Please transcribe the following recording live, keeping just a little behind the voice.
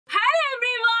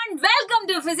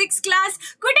physics class.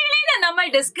 കുട്ടികളെ നമ്മൾ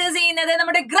discuss ചെയ്യുന്നത്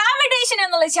നമ്മുടെ ഗ്രാവിറ്റേഷൻ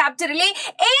എന്നുള്ള ചാപ്റ്ററിലെ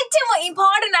ഏറ്റവും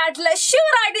ഇമ്പോർട്ടന്റ് ആയിട്ടുള്ള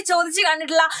ഷുവർ ആയിട്ട് ചോദിച്ചു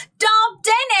കണ്ടിട്ടുള്ള ടോപ്പ്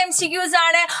 10 MCQs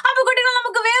ആണ്. അപ്പൊ കുട്ടികൾ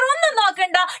നമുക്ക് വേറെ ഒന്നും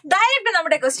നോക്കണ്ട, ഡയറക്റ്റ്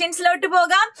നമ്മുടെ ക്വസ്റ്റ്യൻസിലോട്ട്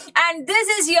പോകാം. And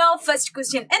this is your first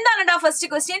question. എന്താണെടാ first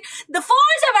question? The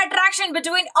force of attraction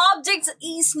between objects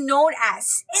is known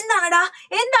as.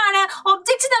 എന്താണ്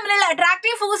ഒബ്ജക്ട്സ് തമ്മിലുള്ള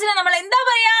അട്രാക്റ്റീവ് ഫോഴ്സിനെ നമ്മൾ എന്താ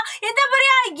പറയാ?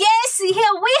 Yes,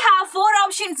 here we have four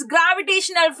options: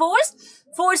 gravitational force,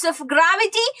 force of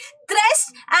gravity, thrust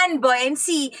and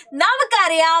buoyancy.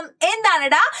 നമുക്കറിയാം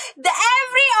എന്താണെടാ, the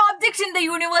every object in the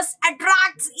universe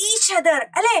attracts each other,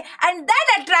 അല്ലേ? And that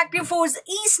attractive force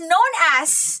is known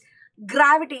as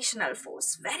gravitational force.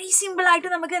 Very simple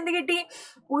ആയിട്ട് നമുക്ക് എന്ത് കിട്ടി?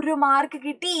 ഒരു mark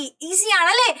കിട്ടി. Easy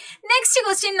ആണല്ലേ? Next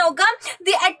question നോക്കാം.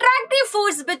 The attractive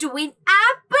force between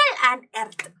apple and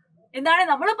earth. എന്താണ്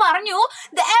നമ്മൾ പറഞ്ഞു?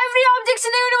 The every objects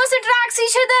in the universe attracts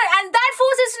each other and that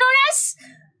force is known as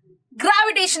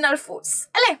gravitational force.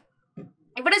 അല്ലേ?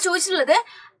 ഇവിടെ ചോദിച്ചിട്ടുള്ളത്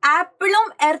ആപ്പിളും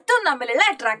എർത്തും തമ്മിലുള്ള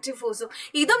അട്രാക്റ്റീവ് ഫോഴ്സും.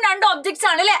 ഇതും രണ്ട് ഒബ്ജക്ട്സ്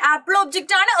ആണ് അല്ലെ? ആപ്പിൾ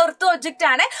ഒബ്ജക്റ്റ് ആണ്, എർത്തും ഒബ്ജക്റ്റ്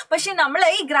ആണ്. പക്ഷെ നമ്മൾ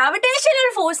ഈ ഗ്രാവിറ്റേഷണൽ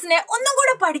ഫോഴ്സിനെ ഒന്നും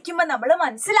കൂടെ പഠിക്കുമ്പോൾ നമ്മൾ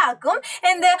മനസ്സിലാക്കും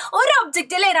എന്ത്, ഒരു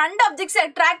ഒബ്ജക്റ്റ് അല്ലെ, രണ്ട് ഒബ്ജക്ട്സ്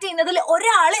അട്രാക്ട് ചെയ്യുന്നതിൽ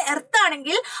ഒരാൾ എർത്ത്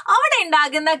ആണെങ്കിൽ അവിടെ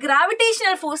ഉണ്ടാകുന്ന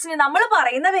ഗ്രാവിറ്റേഷണൽ ഫോഴ്സിനെ നമ്മൾ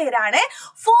പറയുന്ന പേരാണ്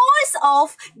ഫോഴ്സ്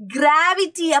ഓഫ്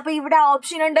ഗ്രാവിറ്റി. അപ്പൊ ഇവിടെ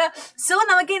ഓപ്ഷൻ ഉണ്ട്. സോ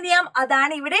നമുക്ക് എന്ത് ചെയ്യാം?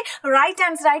 അതാണ് ഇവിടെ റൈറ്റ്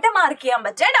ആൻസർ ആയിട്ട് മാർക്ക് ചെയ്യാൻ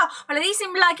പറ്റുക കേട്ടോ. വളരെ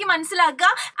സിമ്പിൾ ആക്കി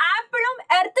മനസ്സിലാക്കുക. ആപ്പിളും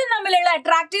എർത്തും തമ്മിലുള്ള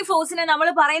അട്രാക്റ്റീവ് ഫോഴ്സിനെ നമ്മൾ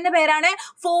പറയുന്ന പേരാണ്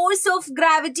ഫോഴ്സ് ഓഫ്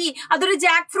ഗ്രാവിറ്റി. അതൊരു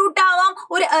ജാക്ക് ഫ്രൂട്ട് ആവാം,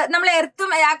 ഒരു നമ്മൾ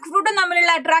എർത്തും ജാക്ക് ഫ്രൂട്ടും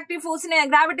തമ്മിലുള്ള അട്രാക്റ്റീവ് ഫോഴ്സിനെ,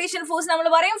 ഗ്രാവിറ്റേഷൻ ഫോഴ്സ് നമ്മൾ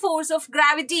പറയും ഫോഴ്സ് ഓഫ്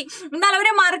ഗ്രാവിറ്റി. എന്നാൽ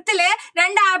ഒരു മരത്തില്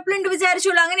രണ്ട് ആപ്പിൾ ഉണ്ട്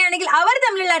വിചാരിച്ചുള്ളൂ, അങ്ങനെയാണെങ്കിൽ അവർ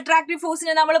തമ്മിലുള്ള അട്രാക്റ്റീവ്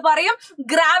ഫോഴ്സിനെ നമ്മൾ പറയും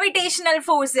ഗ്രാവിറ്റേഷണൽ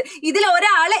ഫോഴ്സ്. ഇതിൽ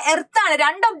ഒരാൾ എർത്താണ്,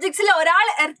 രണ്ട് ഒബ്ജക്ട്സിൽ ഒരാൾ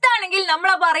എർത്താണെങ്കിൽ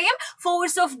നമ്മൾ പറയും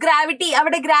ഫോഴ്സ് ഓഫ് ഗ്രാവിറ്റി.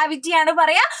 അവിടെ ഗ്രാവിറ്റി ആണ്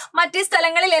പറയാ. മറ്റു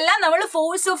സ്ഥലങ്ങളിലെല്ലാം നമ്മൾ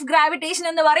ഫോഴ്സ് ഓഫ് ഗ്രാവിറ്റേഷൻ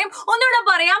എന്ന് പറയും. ഒന്നുകൂടെ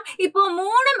പറയാം, ഇപ്പൊ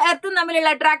മൂന്നും എർത്തും തമ്മിലുള്ള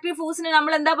അട്രാക്റ്റീവ് ഫോഴ്സിന്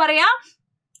നമ്മൾ എന്താ പറയാ?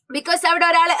 ബിക്കോസ് അവിടെ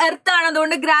ഒരാൾ എർത്ത് ആണ്,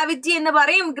 അതുകൊണ്ട് ഗ്രാവിറ്റി എന്ന്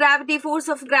പറയും, ഗ്രാവിറ്റി, ഫോഴ്സ്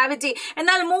ഓഫ് ഗ്രാവിറ്റി.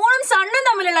 എന്നാൽ മൂന്നും സണ്ണും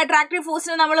തമ്മിലുള്ള അട്രാക്റ്റീവ്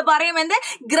ഫോഴ്സിന് നമ്മൾ പറയും എന്ത്?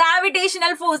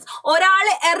 Gravitational force. ഒരാൾ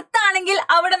എർത്ത് ആണെങ്കിൽ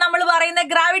അവിടെ നമ്മൾ പറയുന്ന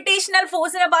ഗ്രാവിറ്റേഷണൽ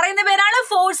ഫോഴ്സിനെ പറയുന്ന പേരാണ്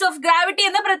ഫോഴ്സ് ഓഫ് ഗ്രാവിറ്റി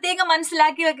എന്ന് പ്രത്യേകം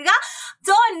മനസ്സിലാക്കി വെക്കുക.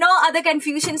 So no other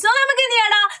confusion. So നമുക്ക് എന്ത്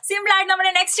ചെയ്യണം? സിമ്പിൾ ആയിട്ട്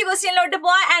നമ്മുടെ നെക്സ്റ്റ് ക്വസ്റ്റ്യനിലോട്ട്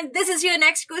പോവാം. And this is your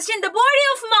next question. The body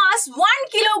of mass 1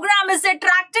 kilogram is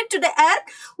attracted to the earth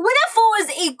with a force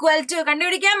equal to.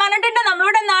 കണ്ടുപിടിക്കാൻ പറഞ്ഞിട്ടുണ്ട്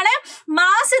നമ്മളോട്. എന്താണ്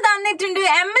മാസ് തന്നിട്ടുണ്ട്?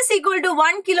 M is equal to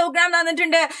 1 kilogram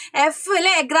തന്നിട്ടുണ്ട്. F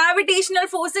അല്ലെ, ഗ്രാവിറ്റേഷണൽ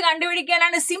ഫോഴ്സ്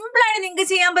കണ്ടുപിടിക്കാനാണ്. സിമ്പിൾ ആയിട്ട് നിങ്ങൾക്ക്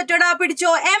ചെയ്യാൻ പറ്റൂടാ.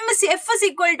 പിടിച്ചോ. F is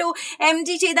equal to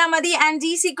mg ചെയ്താൽ മതി. and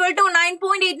g is equal to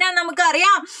 9.8 ആണ് നമുക്ക്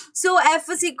അറിയാം. so F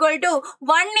is equal to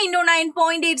 1 into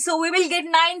 9.8. so we will get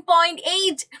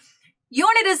 9.8.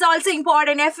 Unit is also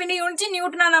important. എഫിന്റെ യൂണിറ്റ്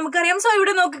ന്യൂട്ടൺ ആണ് നമുക്കറിയാം. സോ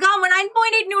ഇവിടെ നോക്കുക,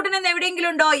 9.8 ന്യൂട്ടൺ എന്ന് എവിടെയെങ്കിലും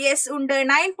ഉണ്ടോ? യെസ് ഉണ്ട്.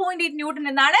 9.8 ന്യൂട്ടൺ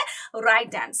എന്നാണ്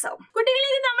റൈറ്റ് ആൻസർ. കുട്ടികളെ,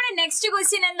 ഇത് നമ്മുടെ നെക്സ്റ്റ്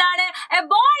ക്വസ്റ്റ്യൻ എന്താണ്? A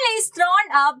ball is thrown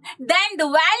up, then the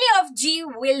value of g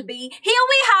will be. Here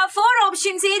we have four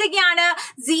options. ഏതൊക്കെയാണ്?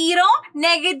 0,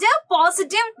 നെഗറ്റീവ്,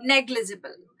 പോസിറ്റീവ്,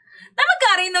 നെഗ്ലിജിബിൾ.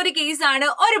 നമുക്കറിയുന്ന ഒരു കേസാണ്,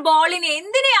 ഒരു ബോളിനെ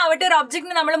എന്തിനാവട്ടെ ഒരു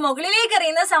ഒബ്ജക്റ്റിനെ നമ്മൾ മുകളിലേക്ക്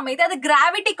എറിയുന്ന സമയത്ത് അത്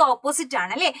ഗ്രാവിറ്റിക്ക് ഓപ്പോസിറ്റ്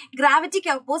ആണ് അല്ലെ? ഗ്രാവിറ്റിക്ക്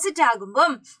ഓപ്പോസിറ്റ്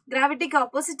ആകുമ്പം, ഗ്രാവിറ്റിക്ക്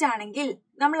ഓപ്പോസിറ്റ് ആണെങ്കിൽ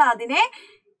നമ്മൾ അതിനെ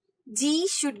ജി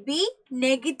ഷുഡ് ബി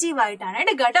നെഗറ്റീവ് ആയിട്ടാണ്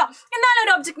എടുക്കുക കേട്ടോ. എന്നാൽ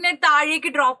ഒരു ഒബ്ജക്റ്റിനെ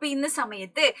താഴേക്ക് ഡ്രോപ്പ് ചെയ്യുന്ന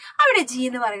സമയത്ത് അവിടെ ജി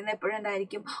എന്ന് പറയുന്നത് എപ്പോഴും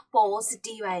എന്തായിരിക്കും?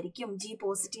 പോസിറ്റീവ് ആയിരിക്കും. ജി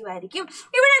പോസിറ്റീവ് ആയിരിക്കും.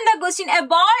 ഇവിടെ എന്താ question? A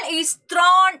ball is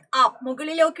thrown up,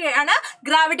 മുകളിലേക്കാണ്,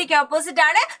 ഗ്രാവിറ്റിക്ക് ഓപ്പോസിറ്റ്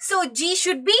ആണ്. So G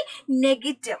should be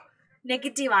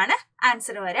negative ആണ്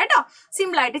ആൻസർ വരെ കേട്ടോ.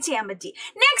 സിമ്പിൾ ആയിട്ട് ചെയ്യാൻ പറ്റി.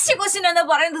 നെക്സ്റ്റ് ക്വസ്റ്റ്യൻ എന്ന്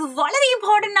പറയുന്നത് വളരെ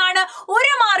ഇമ്പോർട്ടന്റ് ആണ്.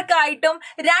 1 മാർക്കായിട്ടും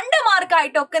 2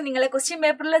 മാർക്കായിട്ടും ഒക്കെ നിങ്ങളെ ക്വസ്റ്റ്യൻ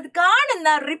പേപ്പറിൽ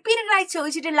കാണുന്ന റിപ്പീറ്റഡ് ആയി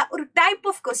ചോദിച്ചിട്ടുള്ള ഒരു ടൈപ്പ്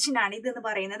ഓഫ് ക്വസ്റ്റ്യൻ ആണ് ഇതെന്ന്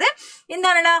പറയുന്നത്.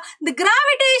 എന്താണ്? The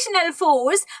gravitational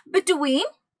force between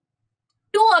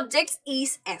two objects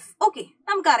is F. Okay,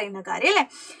 നമുക്കറിയുന്ന കാര്യം അല്ലേ?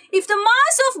 If the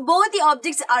mass of both the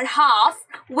objects are half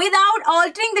without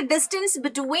altering the distance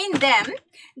between them,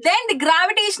 then the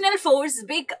gravitational force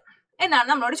big എന്നാണ്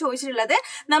നമ്മളോട് ചോദിച്ചിട്ടുള്ളത്.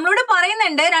 നമ്മളോട്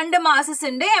പറയുന്നുണ്ട് രണ്ട് മാസസ്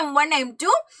ഉണ്ട്, M1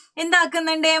 M2.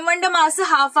 എന്താക്കുന്നുണ്ട്? M1ന്റെ മാസ്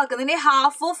ഹാഫ് ആക്കുന്നുണ്ട്,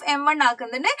 ഹാഫ് ഓഫ് M1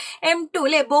 ആക്കുന്നുണ്ട്, M2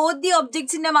 അല്ലെ? ബോത്ത് ദി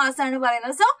ഒബ്ജക്ട്സിന്റെ മാസ് ആണ്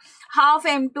പറയുന്നത്. സോ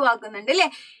ഹാഫ് M2 ആക്കുന്നുണ്ട് അല്ലെ?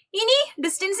 ഇനി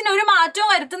ഡിസ്റ്റൻസിന് ഒരു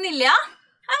മാറ്റവും വരുത്തുന്നില്ല.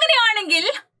 അങ്ങനെയാണെങ്കിൽ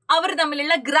അവർ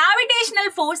തമ്മിലുള്ള ഗ്രാവിറ്റേഷണൽ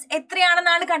ഫോഴ്സ്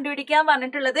എത്രയാണെന്നാണ് കണ്ടുപിടിക്കാൻ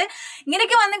പറഞ്ഞിട്ടുള്ളത്.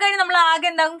 ഇങ്ങനെയൊക്കെ വന്നു കഴിഞ്ഞാൽ നമ്മൾ ആകെ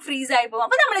എന്താകും? ഫ്രീസ് ആയി പോകും.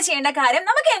 അപ്പൊ നമ്മൾ ചെയ്യേണ്ട കാര്യം,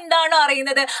 നമുക്ക് എന്താണോ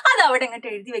അറിയുന്നത് അത് അവിടെ അങ്ങോട്ട്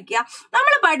എഴുതി വെക്കുക.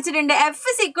 നമ്മൾ പഠിച്ചിട്ടുണ്ട് F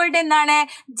is equal to എന്താണ്?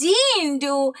 G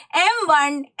into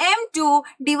M1 M2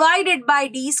 divided by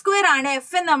D square ആണ്.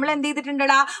 F നമ്മൾ എന്ത്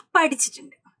ചെയ്തിട്ടുണ്ടടാ?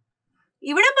 പഠിച്ചിട്ടുണ്ട്.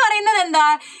 ഇവിടെ പറയുന്നത് എന്താ?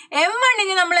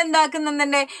 M1 നമ്മൾ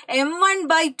എന്താക്കുന്നുണ്ട്?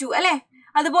 M1/2 അല്ലെ?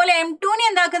 അതുപോലെ M2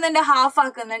 എന്താക്കുന്നുണ്ട്, ഹാഫ്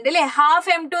ആക്കുന്നുണ്ട് അല്ലെ. ഹാഫ്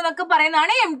M2 എന്നൊക്കെ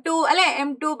പറയുന്നതാണ് M2 അല്ലെ.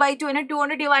 M2/2 2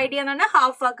 കൊണ്ട് ഡിവൈഡ് ചെയ്യാന്നാണ്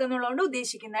ഹാഫ് ആക്കുന്നുള്ളതുകൊണ്ട്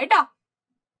ഉദ്ദേശിക്കുന്നത് കേട്ടോ.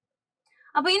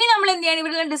 അപ്പൊ ഇനി നമ്മൾ എന്ത് ചെയ്യണം,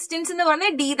 ഇവിടെയുള്ള ഡിസ്റ്റൻസ് എന്ന്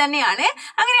പറഞ്ഞാൽ D തന്നെയാണ്.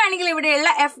 അങ്ങനെയാണെങ്കിൽ ഇവിടെയുള്ള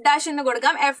F' എന്ന്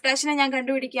കൊടുക്കാം. F' ഞാൻ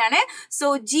കണ്ടുപിടിക്കുകയാണ്. സോ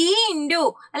G ഇൻറ്റു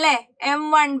അല്ലെ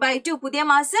M1/2, പുതിയ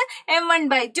മാസ്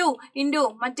M1/2 ഇൻറ്റു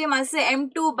മറ്റേ mass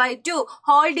M2/2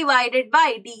 whole divided by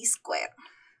D².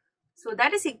 So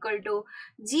that is equal to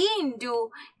G into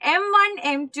M1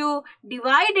 M2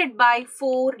 divided by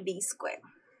 4D².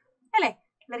 അല്ലെ,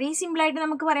 വളരെ സിമ്പിൾ ആയിട്ട്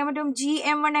നമുക്ക് പറയാൻ പറ്റും G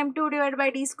M1 M2 divided by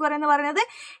D² എന്ന് പറയുന്നത്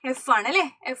F ആണ് അല്ലെ,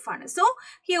 F ആണ്. So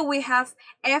here we have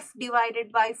F divided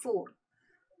by 4.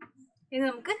 ഇത്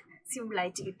നമുക്ക് സിമ്പിൾ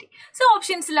ആയിട്ട് കിട്ടി. സോ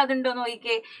ഓപ്ഷൻസിൽ അതുണ്ടോ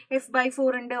നോക്കിക്കേ, F/4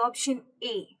 ഉണ്ട്, ഓപ്ഷൻ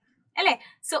A അല്ലെ.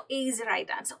 So A is right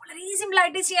answer. വളരെ സിമ്പിൾ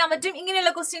ആയിട്ട് ചെയ്യാൻ പറ്റും.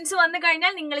 ഇങ്ങനെയുള്ള ക്വസ്റ്റ്യൻസ് വന്നു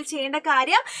കഴിഞ്ഞാൽ നിങ്ങൾ ചെയ്യേണ്ട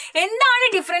കാര്യം എന്താണ്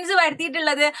ഡിഫറൻസ്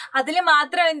വരുത്തിയിട്ടുള്ളത് അതിൽ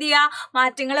മാത്രം എന്ത് ചെയ്യുക,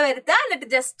 മാറ്റങ്ങൾ വരുത്തുക. എന്നിട്ട്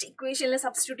ജസ്റ്റ് ഇക്വേഷനിൽ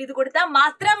സബ്സ്റ്റിറ്റ്യൂട്ട് ചെയ്ത് കൊടുത്താൽ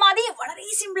മാത്രം മതി. വളരെ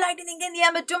സിമ്പിൾ ആയിട്ട് നിങ്ങൾക്ക് എന്ത്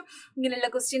ചെയ്യാൻ പറ്റും, ഇങ്ങനെയുള്ള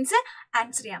ക്വസ്റ്റ്യൻസ്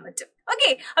ആൻസർ ചെയ്യാൻ പറ്റും. ഓക്കെ,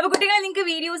 അപ്പൊ കുട്ടികളെ നിങ്ങൾക്ക്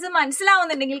വീഡിയോസ്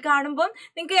മനസ്സിലാവുന്നുണ്ടെങ്കിൽ, കാണുമ്പോൾ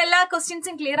നിങ്ങൾക്ക് എല്ലാ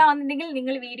ക്വസ്റ്റ്യൻസും ക്ലിയർ ആവുന്നുണ്ടെങ്കിൽ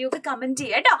നിങ്ങൾ വീഡിയോക്ക് കമന്റ്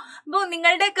ചെയ്യുക കേട്ടോ. അപ്പോൾ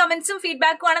നിങ്ങളുടെ കമന്റ്സും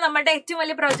ഫീഡ്ബാക്കും ആണ് നമ്മുടെ ഏറ്റവും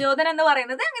വലിയ പ്രചോദനം എന്ന്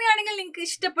പറയുന്നത്. അങ്ങനെയാണെങ്കിൽ നിങ്ങൾക്ക്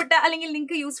ഇഷ്ടപ്പെട്ട അല്ലെങ്കിൽ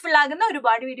നിങ്ങൾക്ക് യൂസ്ഫുൾ ആകുന്ന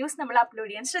ഒരുപാട് വീഡിയോസ് നമ്മൾ അപ്ലോഡ്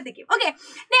ചെയ്യാൻ ശ്രദ്ധിക്കും. ഓക്കെ,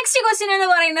 നെക്സ്റ്റ് ക്വസ്റ്റ്യൻ എന്ന്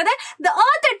പറയുന്നത് the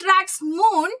earth attracts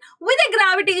moon with a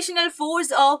gravitational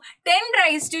force of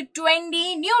 10⁻20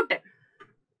 Newton.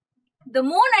 The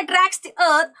moon attracts the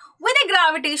earth with a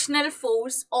gravitational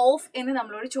force of എന്ന്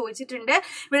നമ്മളോട് ചോദിച്ചിട്ടുണ്ട്.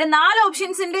 ഇവിടെ 4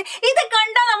 ഓപ്ഷൻസ് ഉണ്ട്. ഇത്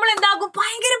കണ്ടാൽ നമ്മൾ എന്താകും,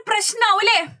 ഭയങ്കര പ്രശ്നമാവും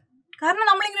അല്ലേ. കാരണം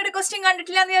നമ്മൾ ഇങ്ങനെ ഒരു ക്വസ്റ്റ്യൻ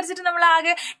കണ്ടിട്ടില്ല എന്ന് വിചാരിച്ചിട്ട് നമ്മൾ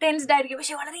ആകെ ടെൻസ്ഡ് ആയിരിക്കും.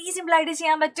 പക്ഷെ വളരെ സിമ്പിൾ ആയിട്ട്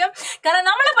ചെയ്യാൻ പറ്റും. കാരണം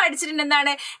നമ്മൾ പഠിച്ചിട്ടുണ്ട്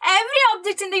എന്താണ്, every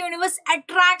objects in the universe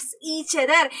attracts each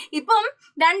other. ഇപ്പം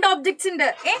 2 ഒബ്ജക്ട്സ് ഉണ്ട്,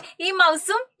 ഈ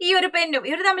മൗസും ഈ ഒരു പെന്നും,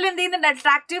 ഇവർ തമ്മിൽ എന്ത് ചെയ്യുന്നുണ്ട്,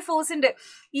 അട്രാക്റ്റീവ് ഫോഴ്സ് ഉണ്ട്.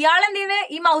 ഇയാൾ എന്ത് ചെയ്യുന്നത്,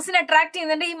 ഈ മൗസിനെ അട്രാക്ട്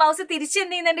ചെയ്യുന്നുണ്ട്, ഈ മൗസ് തിരിച്ച്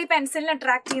എന്ത് ചെയ്യുന്നുണ്ട്, ഈ പെൻസിലിനെ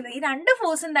അട്രാക്ട് ചെയ്യുന്നത്. ഈ 2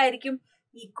 ഫോഴ്സ് എന്തായിരിക്കും,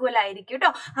 ഈക്വൽ ആയിരിക്കും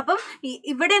കേട്ടോ. അപ്പം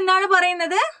ഇവിടെ എന്താണ്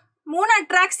പറയുന്നത്, moon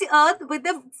attracts the earth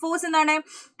with force എന്താണ്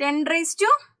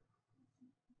 10⁻20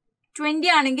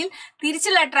 ആണെങ്കിൽ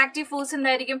തിരിച്ചുള്ള അട്രാക്റ്റീവ് ഫോഴ്സ്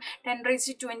എന്തായിരിക്കും,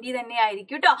 10⁻20 തന്നെ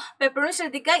ആയിരിക്കും കേട്ടോ. അപ്പൊ എപ്പോഴും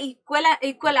ശ്രദ്ധിക്കുക,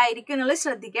 ഈക്വൽ ആയിരിക്കും എന്നുള്ളത്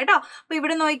ശ്രദ്ധിക്കുക കേട്ടോ. അപ്പൊ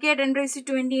ഇവിടെ നോക്കിയാൽ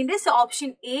 10⁻20 ഉണ്ട്. So option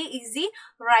A is the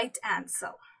right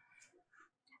answer.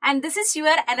 And this is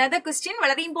your another question.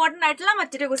 വളരെ ഇമ്പോർട്ടന്റ് ആയിട്ടുള്ള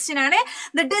മറ്റൊരു ക്വസ്റ്റ്യൻ ആണ്.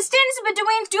 The distance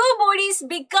between two bodies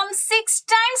becomes 6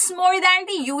 times more than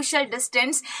the usual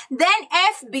distance. Then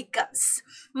F becomes.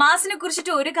 മാസിനെ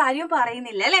കുറിച്ചിട്ട് ഒരു കാര്യം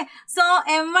പറയുന്നില്ല അല്ലെ. സോ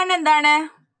M1 എന്താണ്,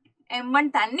 M1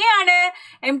 തന്നെയാണ്.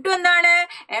 M2 എന്താണ്,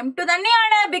 M2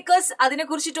 തന്നെയാണ്. ബിക്കോസ് അതിനെ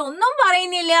കുറിച്ചിട്ട് ഒന്നും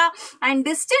പറയുന്നില്ല. And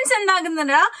distance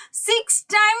എന്താകുന്നുണ്ട്, 6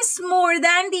 times more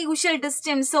than the usual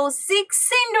distance. So 6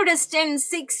 into distance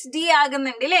 6D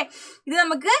ആകുന്നുണ്ട് അല്ലേ. ഇത്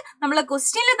നമുക്ക് നമ്മളെ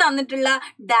ക്വസ്റ്റ്യനിൽ തന്നിട്ടുള്ള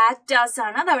ഡാറ്റാസ്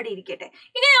ആണ്. അത് അവിടെ ഇരിക്കട്ടെ.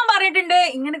 ഇനി ഞാൻ പറഞ്ഞിട്ടുണ്ട്,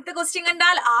 ഇങ്ങനത്തെ ക്വസ്റ്റ്യൻ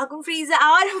കണ്ടാൽ ആരും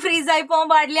ഫ്രീസ് ആയി പോകാൻ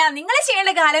പാടില്ല. നിങ്ങൾ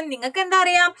ചെയ്യേണ്ട കാര്യം നിങ്ങൾക്ക് എന്താ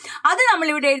അറിയാം, അത്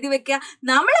നമ്മളിവിടെ എഴുതി വെക്കുക.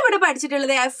 നമ്മളിവിടെ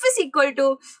പഠിച്ചിട്ടുള്ളത് F is equal to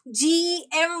G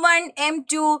M1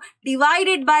 M2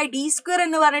 divided by D²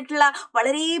 എന്ന് പറഞ്ഞിട്ടുള്ള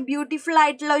വളരെ ബ്യൂട്ടിഫുൾ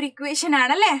ആയിട്ടുള്ള ഒരു ഇക്വേഷൻ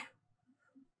ആണല്ലേ.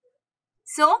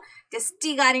 സോ ജസ്റ്റ്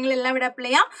ഈ കാര്യങ്ങളെല്ലാം ഇവിടെ അപ്ലൈ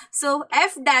ചെയ്യാം. So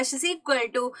F' is equal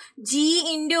to G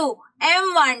into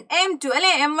M1 M2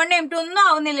 അല്ലെ. M1 M2 ഒന്നും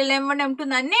ആവുന്നില്ലല്ലോ, M1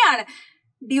 M2 തന്നെയാണ്.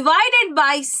 Divided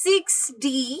by 6D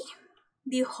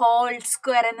the whole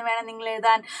square എന്ന് വേണം നിങ്ങൾ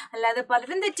എഴുതാൻ. അല്ലാതെ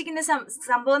പലരും തെറ്റിക്കുന്ന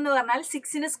സംഭവം എന്ന് പറഞ്ഞാൽ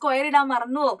 6ന് സ്ക്വയർ ഇടാൻ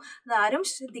മറന്നു പോകും. അതാരും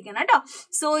ശ്രദ്ധിക്കണം കേട്ടോ.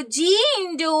 So G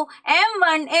into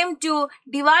M1 M2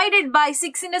 divided by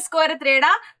 6ന്റെ square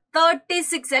എത്രയിടാ,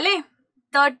 36 അല്ലേ.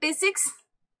 36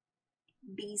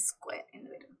 D² എന്ന്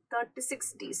വരും,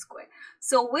 36 D².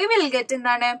 So we will get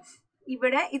എന്താണ്,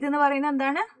 ഇവിടെ ഇതെന്ന് പറയുന്നത്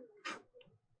എന്താണ്,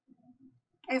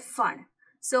 F ആണ്.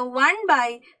 സോ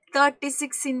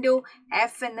 1/36 into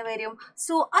F എന്ന് വരും.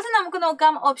 സോ അത് നമുക്ക്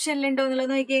നോക്കാം ഓപ്ഷനിൽ ഉണ്ടോ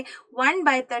എന്നുള്ളത് നോക്കിയേ.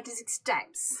 1/36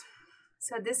 times.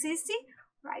 So this is the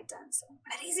right answer.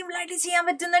 വളരെ സിമ്പിൾ ആയിട്ട് ചെയ്യാൻ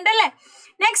പറ്റുന്നുണ്ടല്ലേ.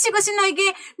 നെക്സ്റ്റ് ക്വസ്റ്റ്യൻ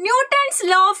നോക്കിയേ. Newton's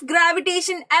law of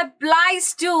gravitation applies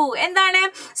to എന്താണ്,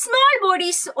 small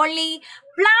bodies only,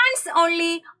 plants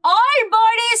only, all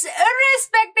bodies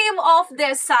irrespective of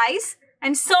their size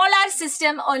and solar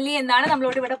system only എന്നാണ്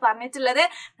നമ്മളോട് ഇവിടെ പറഞ്ഞിട്ടുള്ളത്.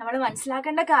 നമ്മൾ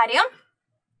മനസ്സിലാക്കേണ്ട കാര്യം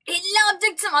എല്ലാ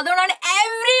ഒബ്ജക്ട്സും, അതുകൊണ്ടാണ്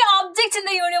every objects in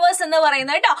the universe എന്ന്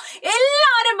പറയുന്നത് കേട്ടോ.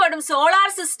 എല്ലാവരും പെടും, സോളാർ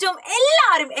സിസ്റ്റം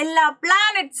എല്ലാവരും, എല്ലാ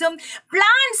പ്ലാനറ്റ്സും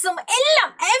പ്ലാന്റ്സും എല്ലാം,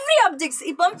 എവറി ഒബ്ജക്ട്സ്.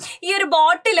 ഇപ്പം ഈ ഒരു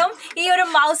ബോട്ടിലും ഈ ഒരു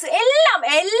മൗസ് എല്ലാം,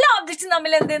 എല്ലാ ഒബ്ജക്ട്സും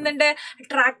തമ്മിൽ എന്ത് ചെയ്യുന്നുണ്ട്,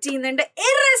 അട്രാക്ട് ചെയ്യുന്നുണ്ട്,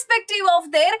 ഇറസ്പെക്റ്റീവ്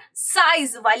ഓഫ് ദെയർ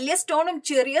സൈസ്. വലിയ സ്റ്റോണും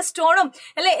ചെറിയ സ്റ്റോണും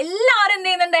അല്ലെ, എല്ലാവരും എന്ത്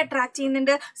ചെയ്യുന്നുണ്ട്, അട്രാക്ട്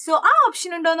ചെയ്യുന്നുണ്ട്. സോ ആ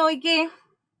ഓപ്ഷൻ ഉണ്ടോ നോക്കിയേ.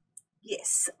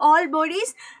 Yes, all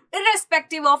bodies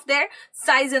irrespective of their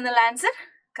size എന്നുള്ള ആൻസർ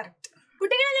correct.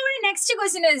 കുട്ടികളെ നമ്മുടെ next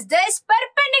question is this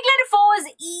perpendicular force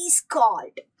is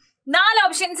called. 4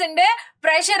 options ഉണ്ട്.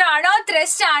 പ്രഷർ ആണോ,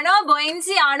 ത്രസ്റ്റ് ആണോ,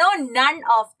 ബോയൻസി ആണോ, നൺ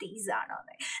ഓഫ് ദീസ് ആണോ?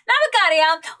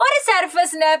 നമുക്കറിയാം ഒരു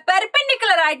സർഫസിന്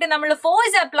പെർപെൻഡിക്കുലർ ആയിട്ട് നമ്മൾ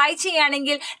ഫോഴ്സ് അപ്ലൈ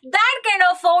ചെയ്യുകയാണെങ്കിൽ that kind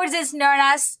of force is known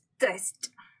as thrust.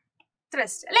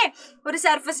 അല്ലെ, ഒരു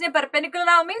സർഫസിന് പെർപെൻഡിക്കുലർ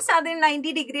ആവും മീൻസ് അതിന്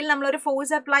 90 ഡിഗ്രിയിൽ നമ്മൾ ഒരു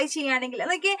ഫോഴ്സ് അപ്ലൈ ചെയ്യുകയാണെങ്കിൽ,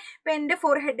 അതൊക്കെ ഇപ്പൊ എന്റെ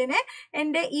ഫോർഹെഡിന്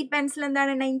എന്റെ ഈ പെൻസിൽ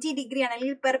എന്താണ് 90 ഡിഗ്രി ആണ്,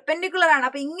 അല്ലെങ്കിൽ പെർപെൻഡിക്കുലർ ആണ്.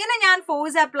 അപ്പൊ ഇങ്ങനെ ഞാൻ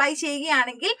ഫോഴ്സ് അപ്ലൈ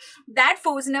ചെയ്യുകയാണെങ്കിൽ ദാറ്റ്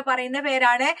ഫോഴ്സിനെ പറയുന്ന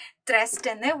പേരാണ്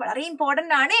ത്രസ്റ്റ് എന്ന്. വളരെ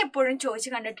ഇമ്പോർട്ടന്റ് ആണ്, എപ്പോഴും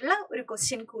ചോദിച്ചു കണ്ടിട്ടുള്ള ഒരു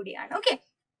ക്വസ്റ്റ്യൻ കൂടിയാണ്. Okay,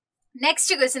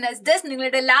 next question is this.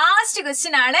 നിങ്ങളുടെ ലാസ്റ്റ്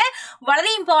ക്വസ്റ്റ്യൻ ആണ്,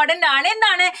 വളരെ ഇമ്പോർട്ടന്റ് ആണ്.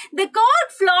 എന്താണ്? The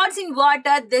cork floats in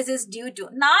water, this is due to.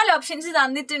 4 options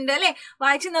തന്നിട്ടുണ്ട് അല്ലെ,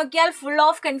 വായിച്ചു നോക്കിയാൽ ഫുൾ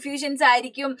ഓഫ് കൺഫ്യൂഷൻസ്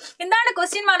ആയിരിക്കും. എന്താണ്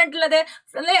ക്വസ്റ്റ്യൻ പറഞ്ഞിട്ടുള്ളത്?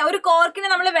 അല്ലെ, ഒരു കോർക്കിനെ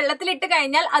നമ്മൾ വെള്ളത്തിലിട്ട്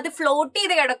കഴിഞ്ഞാൽ അത് ഫ്ലോട്ട്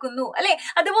ചെയ്ത് കിടക്കുന്നു അല്ലെ.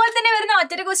 അതുപോലെ തന്നെ വരുന്ന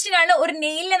മറ്റൊരു ക്വസ്റ്റ്യൻ ആണ്, ഒരു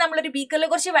നെയിലിനെ നമ്മളൊരു ബീക്കറിൽ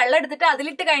കുറച്ച് വെള്ളം എടുത്തിട്ട്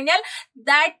അതിലിട്ട് കഴിഞ്ഞാൽ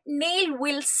that nail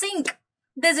will zinc,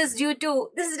 this is due to.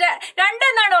 this is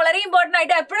രണ്ടെന്നാണ് വളരെ ഇമ്പോർട്ടന്റ്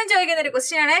ആയിട്ട് എപ്പോഴും ചോദിക്കുന്ന ഒരു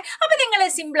ക്വസ്റ്റ്യൻ ആണ്. അപ്പൊ നിങ്ങൾ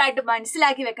സിമ്പിൾ ആയിട്ട്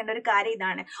മനസ്സിലാക്കി വെക്കേണ്ട ഒരു കാര്യം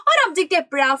ഇതാണ്, ഒരു ഒബ്ജക്റ്റ്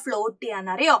എപ്പോഴാ ഫ്ലോട്ട്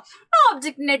ചെയ്യാന്നറിയോ? ആ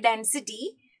ഒബ്ജക്റ്റിന്റെ density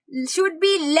should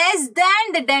be less than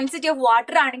the density of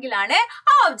water ആണെങ്കിലാണ്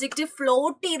ആ ഒബ്ജക്റ്റ്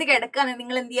ഫ്ലോട്ട് ചെയ്ത് കിടക്കാന്ന്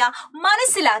നിങ്ങൾ എന്ത് ചെയ്യുക,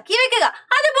 മനസ്സിലാക്കി വെക്കുക.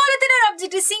 അതുപോലെ തന്നെ ഒരു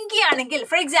ഒബ്ജക്റ്റ് സിങ്ക് ചെയ്യുകയാണെങ്കിൽ,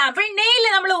 ഫോർ എക്സാമ്പിൾ നെയിൽ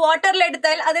നമ്മൾ വാട്ടറിൽ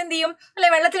എടുത്താൽ അതെന്ത് ചെയ്യും അല്ലെ,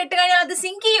 വെള്ളത്തിലിട്ട് കഴിഞ്ഞാൽ അത്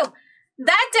സിങ്ക് ചെയ്യും.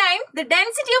 That time the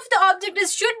density of the object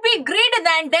should be greater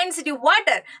than density of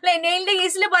water. Like nail ന്റെ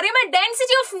കേസിൽ പറയുമ്പോൾ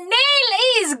density of nail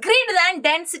is greater than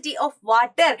density of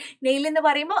water. nail എന്ന്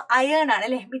പറയുമ്പോൾ അയൺ ആണ്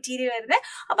അല്ലെ മെറ്റീരിയൽ വരുന്നത്.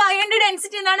 അപ്പൊ അയണിന്റെ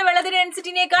ഡെൻസിറ്റി എന്താണ്, വെള്ളത്തിന്റെ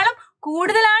ഡെൻസിറ്റിനേക്കാളും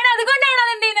കൂടുതലാണ്. അതുകൊണ്ടാണ്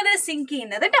അത് എന്ത് ചെയ്യുന്നത്, സിങ്ക്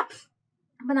ചെയ്യുന്നത് കേട്ടോ.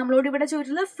 അപ്പൊ നമ്മളോട് ഇവിടെ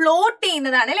ചോദിച്ചിട്ടുള്ളത് ഫ്ലോട്ട്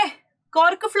ചെയ്യുന്നതാണ് അല്ലെ,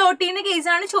 കോർക്ക് ഫ്ലോട്ട് ചെയ്യുന്ന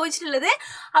കേസാണ് ചോദിച്ചിട്ടുള്ളത്.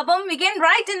 അപ്പം വി ക്യാൻ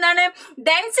റൈറ്റ് എന്താണ്,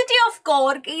 density of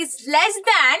cork is less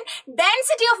than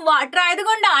density of water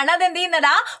ആയതുകൊണ്ടാണ് അത് എന്ത്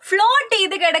ചെയ്യുന്നതാ, ഫ്ലോട്ട്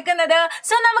ചെയ്ത് കിടക്കുന്നത്.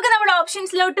 സോ നമുക്ക് നമ്മുടെ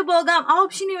ഓപ്ഷൻസിലോട്ട് പോകാം. ആ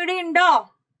ഓപ്ഷൻ ഇവിടെ ഉണ്ടോ?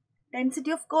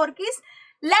 Density of cork is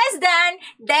less than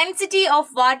density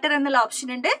of water എന്നുള്ള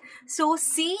ഓപ്ഷൻ ഉണ്ട്. So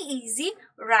C is the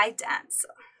right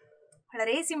answer.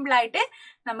 വളരെ സിമ്പിൾ ആയിട്ട്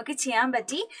നമുക്ക് ചെയ്യാൻ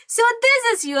പറ്റി. So this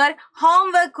is your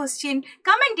homework question.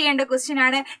 Comment ചെയ്യേണ്ട ക്വസ്റ്റ്യൻ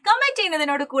ആണ്. കമന്റ്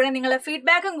ചെയ്യുന്നതിനോട് കൂടെ നിങ്ങളുടെ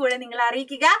ഫീഡ്ബാക്കും കൂടെ നിങ്ങൾ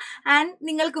അറിയിക്കുക. ആൻഡ്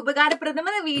നിങ്ങൾക്ക്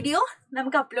ഉപകാരപ്രദമായ വീഡിയോ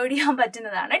നമുക്ക് അപ്ലോഡ് ചെയ്യാൻ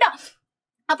പറ്റുന്നതാണ് കേട്ടോ.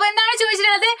 അപ്പൊ എന്താണ്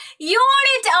ചോദിച്ചിട്ടുള്ളത്,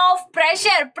 യൂണിറ്റ് ഓഫ്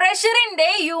പ്രഷർ, പ്രഷറിന്റെ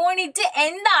യൂണിറ്റ്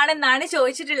എന്താണെന്നാണ്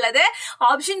ചോദിച്ചിട്ടുള്ളത്.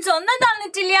 ഓപ്ഷൻസ് ഒന്നും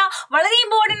തന്നിട്ടില്ല. വളരെ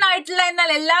ഇമ്പോർട്ടന്റ് ആയിട്ടുള്ള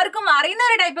എന്നാൽ എല്ലാവർക്കും അറിയുന്ന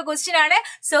ഒരു ടൈപ്പ് ക്വസ്റ്റ്യൻ ആണ്.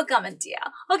 സോ കമന്റ്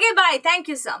ചെയ്യുക. Okay, by. Thank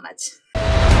you so much.